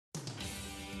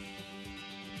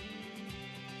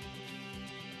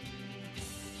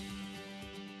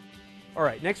All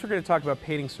right, next we're going to talk about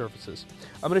painting surfaces.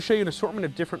 I'm going to show you an assortment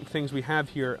of different things we have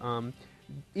here.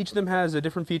 Each of them has a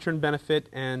different feature and benefit,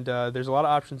 and there's a lot of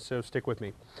options, so stick with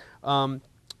me.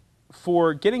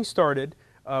 For getting started,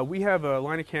 we have a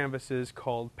line of canvases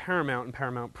called Paramount and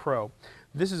Paramount Pro.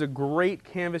 This is a great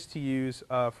canvas to use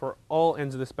for all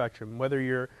ends of the spectrum, whether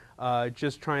you're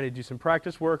just trying to do some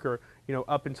practice work or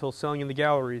up until selling in the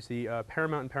galleries. The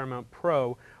Paramount and Paramount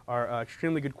Pro are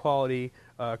extremely good quality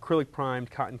acrylic primed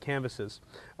cotton canvases.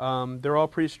 They're all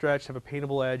pre-stretched, have a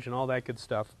paintable edge and all that good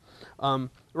stuff.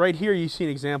 Right here you see an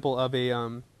example of a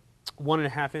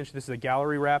 1.5 inch, this is a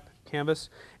gallery wrap canvas,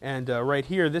 and right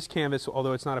here this canvas,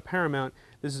 although it's not a Paramount,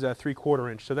 this is a 3/4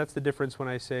 inch. So that's the difference when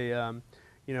I say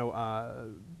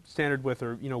standard width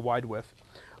or wide width.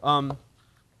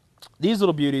 These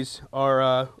little beauties are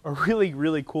a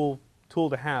really cool tool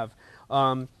to have.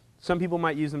 Some people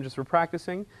might use them just for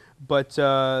practicing, but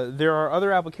there are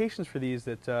other applications for these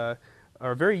that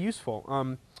are very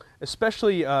useful,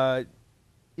 especially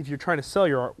if you're trying to sell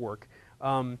your artwork.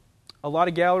 A lot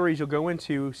of galleries you'll go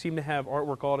into seem to have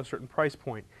artwork all at a certain price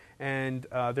point, and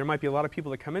there might be a lot of people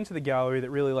that come into the gallery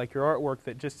that really like your artwork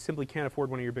that just simply can't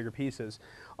afford one of your bigger pieces.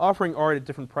 Offering art at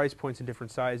different price points and different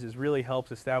sizes really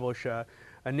helps establish a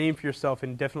name for yourself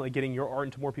and definitely getting your art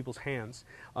into more people's hands.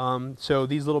 So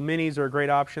these little minis are a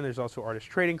great option. There's also artist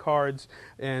trading cards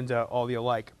and all the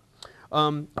alike.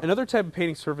 Another type of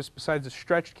painting surface besides a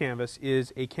stretched canvas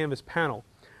is a canvas panel.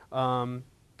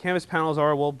 Canvas panels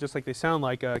are, well, just like they sound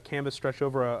like, a canvas stretched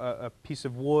over a piece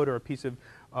of wood or a piece of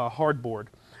hardboard.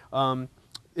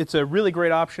 It's a really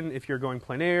great option if you're going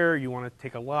plein air, you want to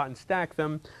take a lot and stack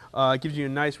them. It gives you a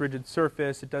nice rigid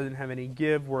surface. It doesn't have any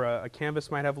give where a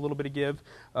canvas might have a little bit of give.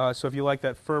 So if you like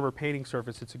that firmer painting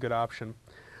surface, it's a good option.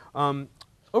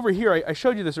 Over here, I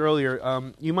showed you this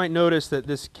earlier. You might notice that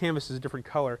this canvas is a different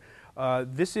color.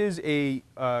 This is a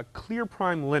clear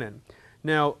prime linen.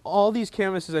 Now, all these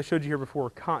canvases I showed you here before are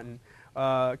cotton.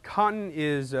 Cotton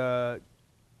is a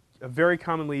very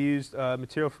commonly used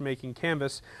material for making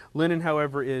canvas. Linen,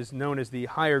 however, is known as the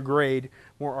higher grade,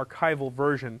 more archival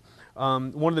version.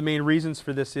 One of the main reasons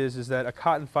for this is that a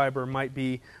cotton fiber might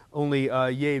be only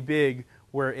yay big,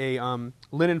 where a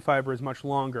linen fiber is much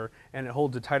longer and it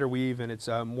holds a tighter weave and it's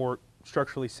more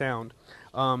structurally sound.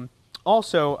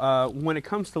 Also, when it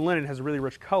comes to linen, it has a really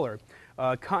rich color.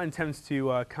 Cotton tends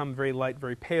to come very light,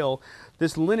 very pale.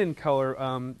 This linen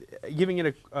color, giving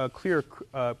it a clear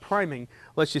priming,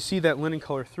 lets you see that linen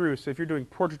color through. So if you're doing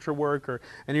portraiture work or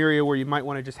an area where you might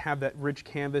want to just have that rich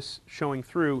canvas showing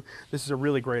through, this is a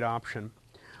really great option.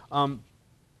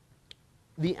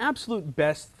 The absolute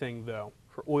best thing, though,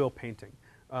 for oil painting,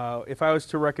 if I was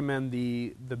to recommend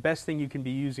the best thing you can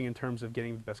be using in terms of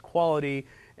getting the best quality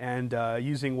and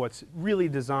using what's really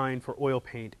designed for oil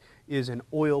paint, is an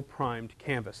oil-primed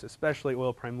canvas, especially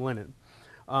oil-primed linen.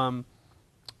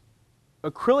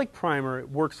 Acrylic primer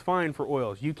works fine for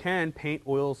oils. You can paint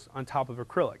oils on top of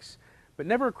acrylics, but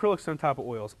never acrylics on top of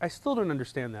oils. I still don't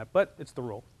understand that, but it's the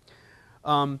rule.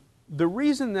 The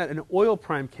reason that an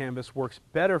oil-primed canvas works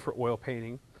better for oil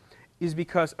painting is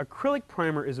because acrylic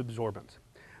primer is absorbent.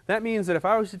 That means that if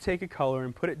I was to take a color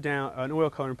and put it down, an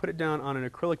oil color, and put it down on an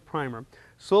acrylic primer,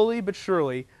 slowly but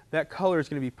surely that color is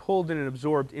going to be pulled in and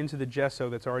absorbed into the gesso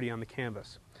that's already on the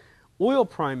canvas. Oil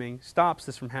priming stops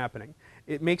this from happening.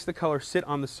 It makes the color sit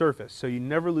on the surface, so you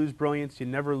never lose brilliance, you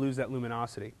never lose that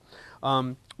luminosity.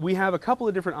 We have a couple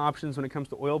of different options when it comes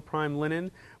to oil prime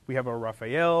linen. We have our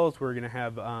Raphaels, we're going to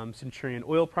have Centurion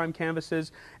oil prime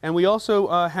canvases, and we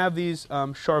also have these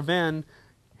Charvan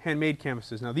handmade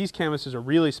canvases. Now these canvases are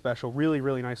really special,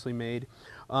 really nicely made.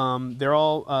 They're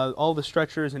all the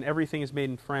stretchers and everything is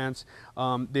made in France.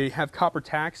 They have copper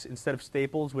tacks instead of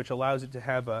staples, which allows it to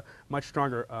have a much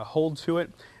stronger hold to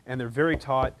it, and they're very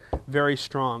taut, very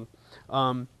strong.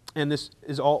 And this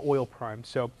is all oil primed,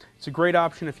 so it's a great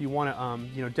option if you want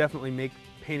to definitely make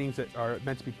paintings that are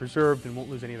meant to be preserved and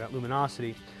won't lose any of that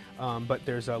luminosity. But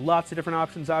there's lots of different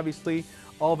options, obviously.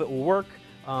 All of it will work.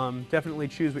 Definitely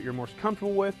choose what you're most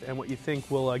comfortable with and what you think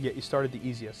will get you started the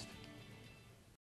easiest.